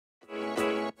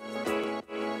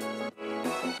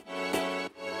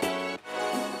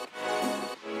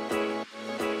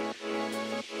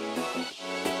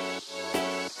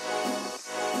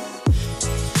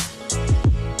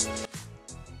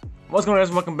What's going on,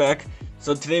 guys? Welcome back.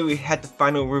 So today we had the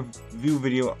final review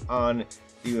video on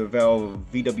the Revell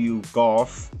VW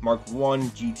Golf Mark 1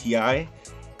 GTI,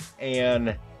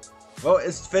 and well,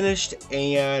 it's finished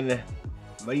and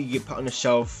ready to get put on the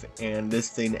shelf, and this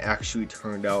thing actually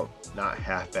turned out not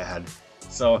half bad.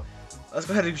 So let's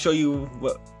go ahead and show you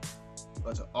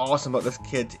what's awesome about this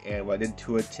kit and what I did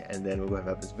to it, and then we'll go ahead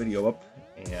and have this video up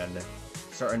and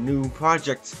start a new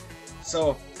project.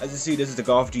 So, as you see, this is the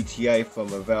Golf GTI from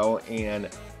Ravell,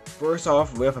 and first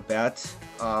off, right off the bat,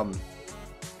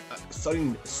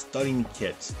 stunning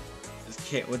kit. This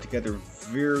kit went together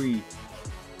very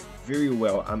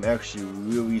well. I'm actually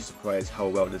really surprised how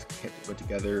well this kit went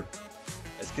together.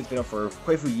 This kit's been out for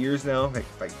quite a few years now, like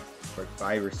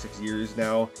 5 or 6 years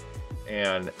now,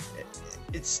 and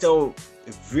it's still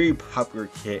a very popular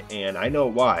kit, and I know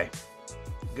why.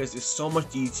 Because there's so much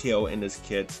detail in this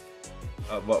kit.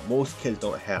 What most kids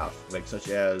don't have, like such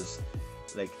as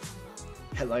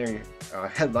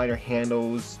headliner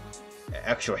handles,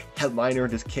 actual headliner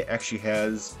this kit actually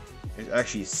has. There's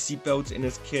actually seatbelts in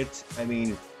this kit. I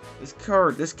mean,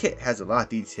 this kit has a lot of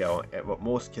detail and what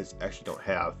most kids actually don't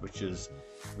have, which is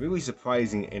really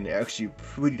surprising and actually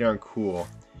pretty darn cool.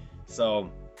 So,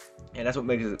 and that's what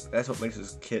makes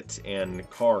this kit and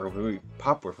car really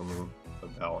popular from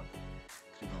Ravell.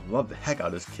 People love the heck out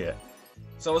of this kit.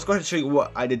 So let's go ahead and show you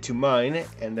what I did to mine,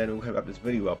 and then we'll wrap this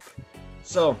video up.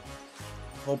 So,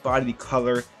 whole body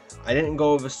color, I didn't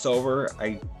go with silver.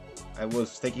 I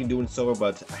was thinking of doing silver,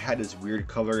 but I had this weird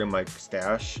color in my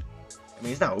stash. I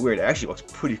mean, it's not weird, it actually looks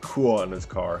pretty cool on this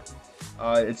car.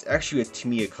 It's actually a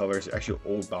Tamiya color, it's actually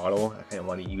an old bottle. I kind of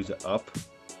want to use it up.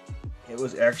 It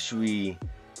was actually,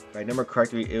 if I remember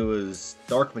correctly, it was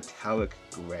dark metallic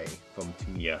gray from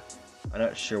Tamiya. I'm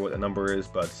not sure what the number is,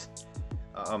 but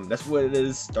that's what it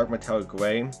is, dark metallic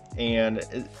gray, and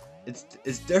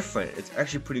it's different. It's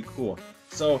actually pretty cool.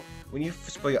 So when you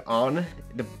spray it on,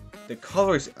 the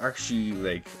color is actually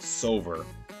like silver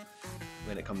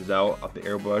when it comes out of the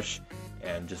airbrush,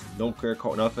 and just no clear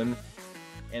coat, nothing.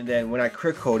 And then when I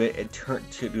clear coat it, it turned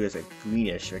to this like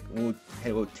greenish, like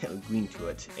had a little tint of green to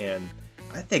it, and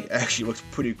I think it actually looks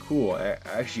pretty cool. I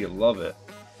actually love it.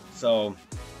 So,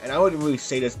 and I wouldn't really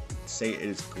say it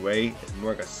is gray. It's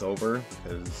more like a silver,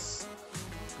 because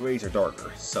grays are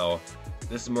darker. So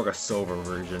this is more like a silver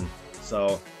version.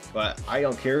 So, but I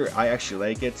don't care. I actually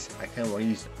like it. I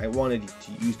wanted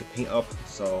to use the paint up.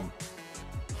 So,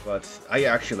 but I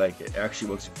actually like it. It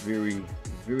actually looks very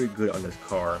good on this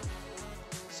car.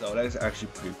 So that is actually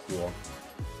pretty cool.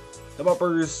 The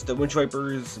bumpers, the windshield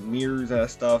wipers, mirrors, and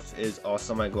that stuff is all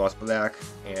semi-gloss black,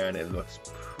 and it looks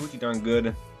pretty darn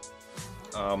good.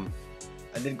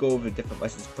 I did go with a different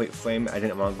license plate frame. I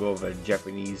didn't want to go with a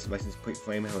Japanese license plate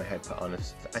frame. I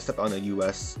stepped on a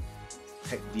N.Y.S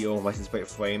type deal license plate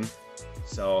frame.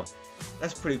 So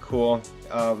that's pretty cool.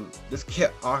 This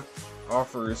kit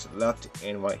offers left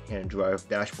and right hand drive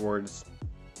dashboards.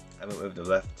 I went with the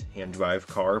left hand drive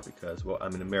car because, well,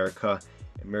 I'm in America.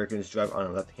 Americans drive on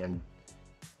a left hand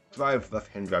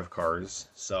drive cars.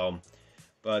 So,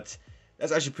 but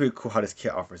that's actually pretty cool how this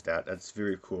kit offers that. That's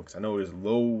very cool, because I know there's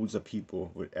loads of people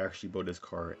who would actually build this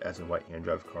car as a right-hand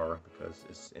drive car because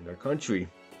it's in their country.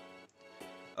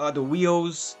 The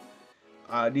wheels,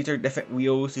 these are different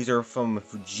wheels. These are from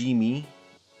Fujimi.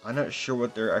 I'm not sure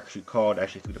what they're actually called. I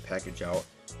actually threw the package out,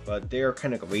 but they are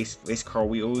kind of like race car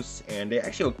wheels, and they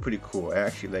actually look pretty cool. I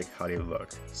actually like how they look.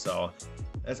 So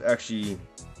that's actually,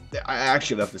 I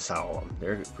actually love the style of them.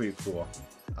 They're pretty cool.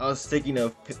 I was thinking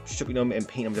of stripping them and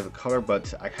painting them a different color,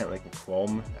 but I kind of like the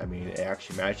chrome. I mean, it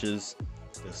actually matches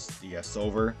the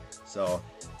silver. So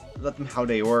I left them how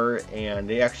they were, and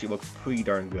they actually look pretty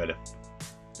darn good.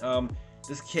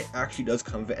 This kit actually does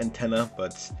come with an antenna,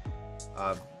 but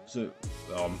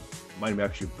mine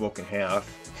actually broke in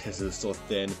half because it's so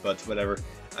thin. But whatever,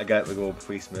 I got like a little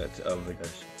placement of like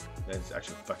it's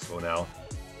actually flexible now.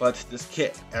 But this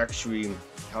kit actually,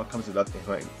 how it comes with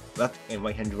left and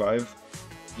right hand drive.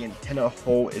 The antenna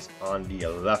hole is on the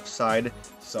left side,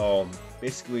 so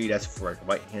basically that's for a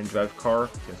right-hand drive car,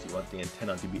 because you want the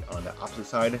antenna to be on the opposite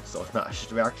side, so it's not a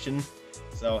distraction.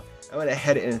 So I went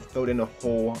ahead and filled in a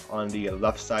hole on the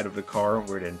left side of the car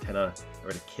where the antenna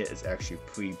or the kit is actually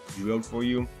pre-drilled for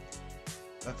you.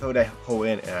 I filled that hole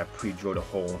in, and I pre-drilled a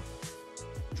hole,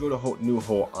 new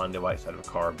hole on the right side of the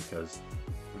car, because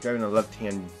we're driving a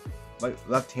left-hand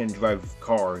drive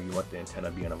car. You want the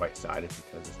antenna to be on the right side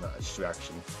because it's not a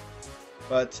distraction.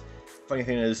 But funny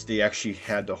thing is, they actually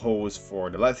had the holes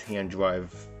for the left-hand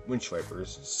drive windshield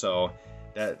wipers, so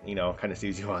that, you know, kind of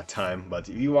saves you a lot of time. But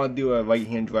if you want to do a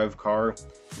right-hand drive car,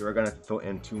 you're gonna fill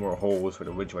in 2 more holes for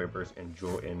the windshield wipers and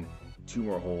drill in 2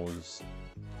 more holes.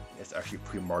 It's actually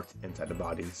pre-marked inside the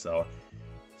body, so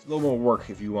it's a little more work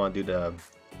if you want to do the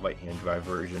right-hand drive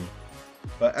version.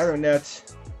 But other than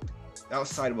that,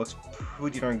 outside looks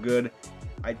pretty darn good.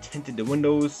 I tinted the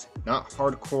windows, not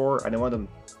hardcore. I didn't want them,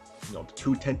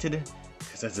 too tinted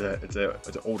because it's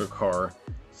an older car.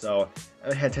 So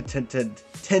I had to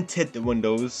tinted the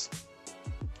windows.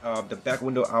 The back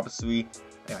window, obviously,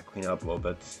 I gotta clean it up a little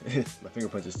bit. My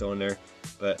fingerprints are still in there,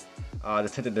 but I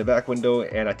tinted the back window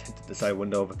and I tinted the side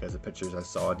window because the pictures I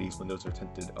saw, these windows are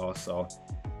tinted also.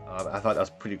 I thought that was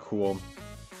pretty cool.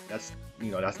 That's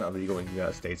that's not legal in the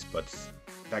United States, but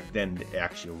back then it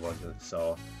actually wasn't.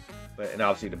 So, and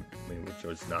obviously the main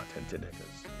windshield is not tinted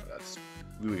because that's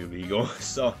really illegal.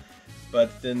 So,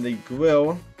 but then the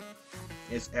grill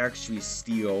is actually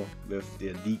steel with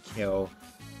the decal,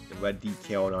 the red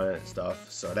decal on it and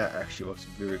stuff. So that actually looks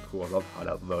very cool. I love how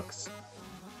that looks.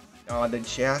 The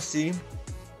chassis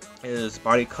is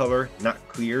body color, not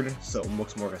cleared, so it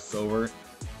looks more like a silver.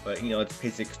 But it's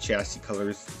basic chassis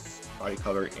colors, it's body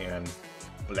color and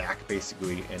black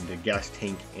basically, and the gas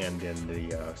tank and then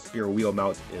the spare wheel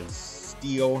mount is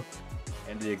steel,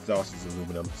 and the exhaust is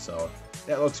aluminum. So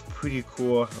that looks pretty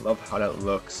cool. I love how that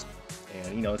looks,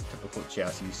 and it's typical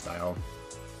chassis style.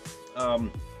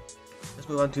 Let's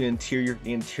move on to the interior.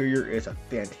 The interior is a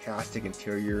fantastic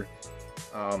interior.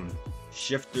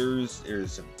 Shifters,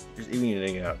 there's even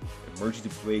an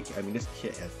emergency brake. I mean, this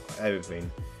kit has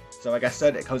everything. So like I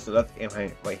said, it comes to left and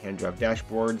right hand drive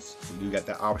dashboards, so you got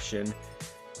that option.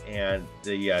 And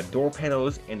the door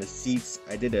panels and the seats,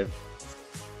 I did a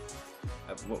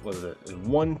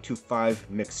 1:5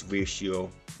 mix ratio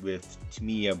with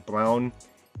Tamiya brown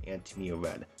and Tamiya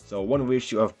red. So 1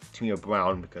 ratio of Tamiya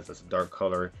brown because that's a dark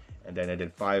color, and then I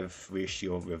did 5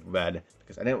 ratio with red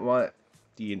because I didn't want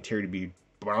the interior to be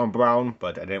brown,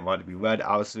 but I didn't want it to be red,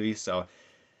 obviously. So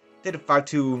did a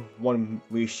 5:1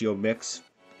 ratio mix,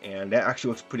 and that actually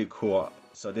looks pretty cool.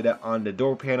 So I did that on the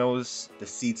door panels, the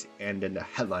seats, and then the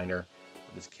headliner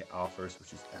this kit offers,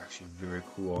 which is actually very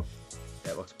cool.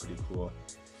 That looks pretty cool.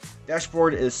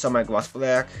 Dashboard is semi-gloss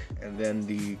black, and then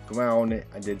the ground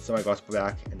I did semi-gloss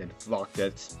black and then flocked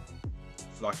it.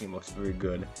 Flocking looks very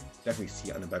good. Definitely see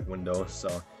it on the back window,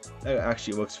 so that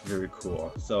actually looks very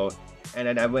cool. So, and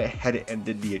then I went ahead and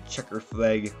did the checkered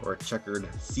flag or checkered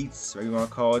seats, whatever you want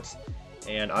to call it.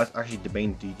 And I was actually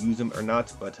debating to use them or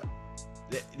not, but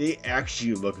they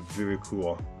actually look very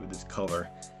cool with this color.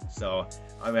 So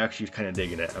I'm actually kind of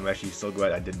digging it. I'm actually so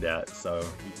glad I did that. So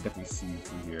you can definitely see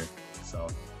through here. So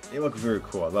they look very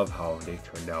cool. I love how they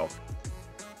turned out.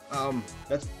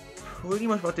 That's pretty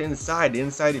much about the inside. The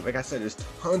inside, like I said, there's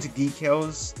tons of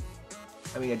decals.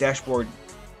 I mean, a dashboard,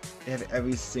 they have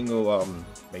every single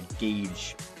like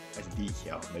gauge as a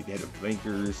decal. Like they have the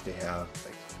blinkers, they have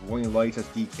like warning lights as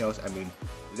decals. I mean,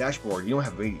 the dashboard, you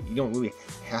don't really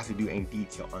have to do any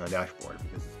detail on the dashboard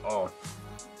because it's all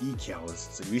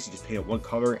decals. So you basically just paint it one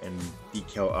color and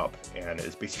decal up, and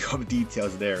it's basically all the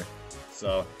details there.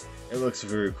 So it looks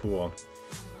very cool.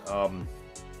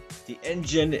 The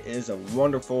engine is a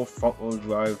wonderful front-wheel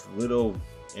drive little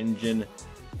engine.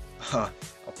 I'll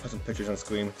put some pictures on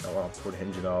screen. I want to pull the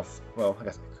engine off. Well, I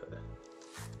guess I could.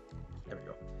 There we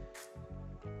go.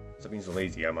 Stop being so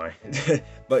lazy, am I?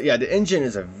 But yeah, the engine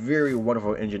is a very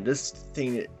wonderful engine. This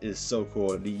thing is so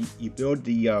cool. You build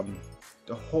the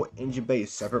whole engine bay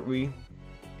separately,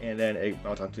 and then it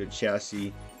mounts onto the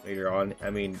chassis later on. I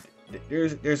mean,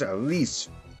 there's at least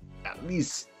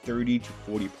 30 to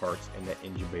 40 parts in that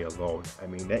engine bay alone. I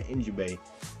mean, that engine bay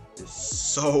is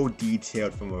so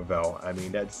detailed from Revell. I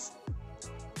mean, that's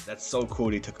so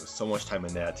cool. They took so much time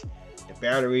in that. The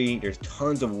battery, there's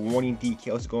tons of warning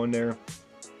decals going there.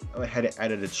 I went ahead and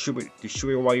added a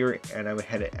distributor wire, and I went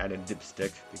ahead and added a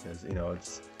dipstick because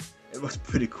it looks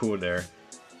pretty cool there.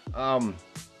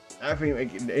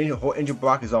 Everything, the whole engine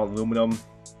block is all aluminum,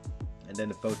 and then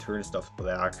the filter and stuff's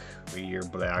black, radiator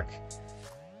black,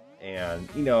 and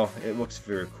it looks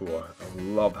very cool. I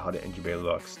love how the engine bay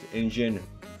looks. The engine,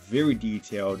 very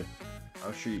detailed.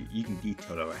 I'm sure you can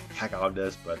detail the heck out of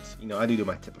this, but I do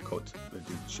my tip coat with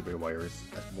the distributor wires.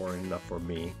 That's more than enough for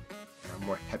me. I'm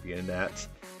more happy than that.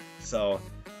 So,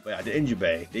 but yeah, the engine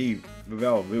bay,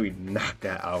 Revell really knocked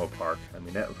that out of the park. I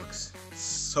mean, that looks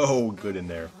so good in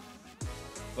there.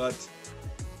 But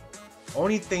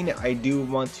only thing that I do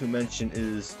want to mention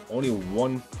is only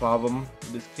one problem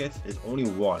with this kit. Is only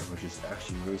one, which is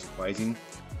actually really surprising.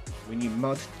 When you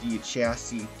mount the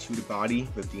chassis to the body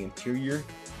with the interior,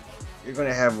 you're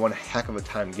gonna have one heck of a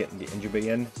time getting the engine bay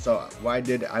in. So what I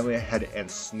did, I went ahead and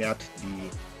snapped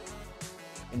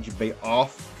engine bay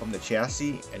off from the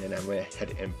chassis, and then I'm going to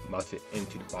head and mount it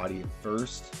into the body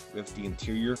first with the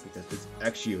interior, because it's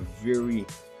actually a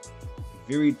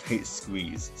very tight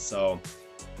squeeze. So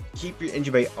keep your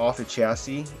engine bay off the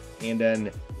chassis, and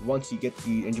then once you get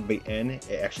the engine bay in,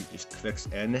 it actually just clicks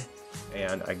in,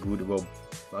 and I glued the little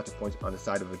mounting points on the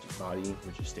side of the body,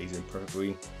 which just stays in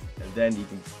perfectly, and then you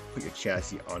can put your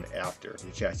chassis on after.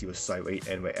 The chassis will slide right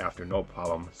in right after, no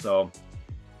problem. So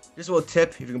just a little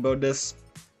tip, if you can build this,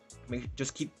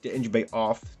 just keep the engine bay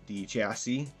off the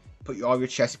chassis, put all your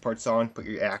chassis parts on, put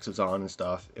your axles on and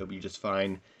stuff, it'll be just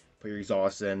fine. Put your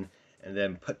exhaust in, and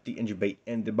then put the engine bay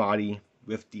in the body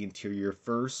with the interior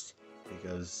first,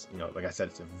 because, you know, like I said,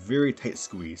 it's a very tight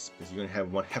squeeze, because you're gonna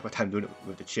have one heck of a time doing it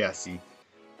with the chassis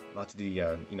mounted to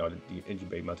the you know, the engine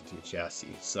bay mounted to the chassis.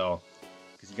 So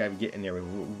because you gotta get in there with a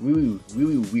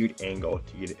really weird angle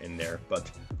to get it in there,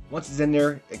 but once it's in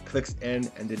there, it clicks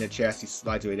in, and then the chassis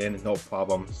slides right in, no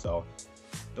problem. So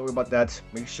don't worry about that.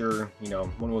 Make sure, you know,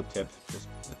 one little tip, just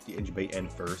put the engine bay in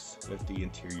first with the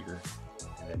interior,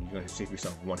 and then you're gonna save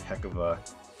yourself one heck of a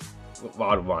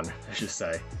wild one, I should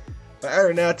say. But other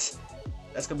than that,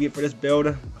 that's gonna be it for this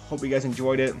build. Hope you guys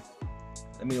enjoyed it.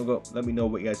 Let me know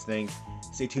what you guys think.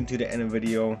 Stay tuned to the end of the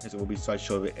video, as it will be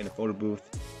slideshow of it in the photo booth,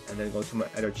 and then go to my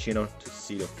other channel to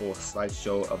see the full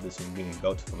slideshow of this thing being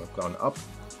built from the ground up.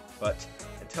 But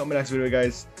until my next video,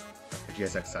 guys, I'll catch you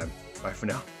guys next time. Bye for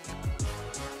now.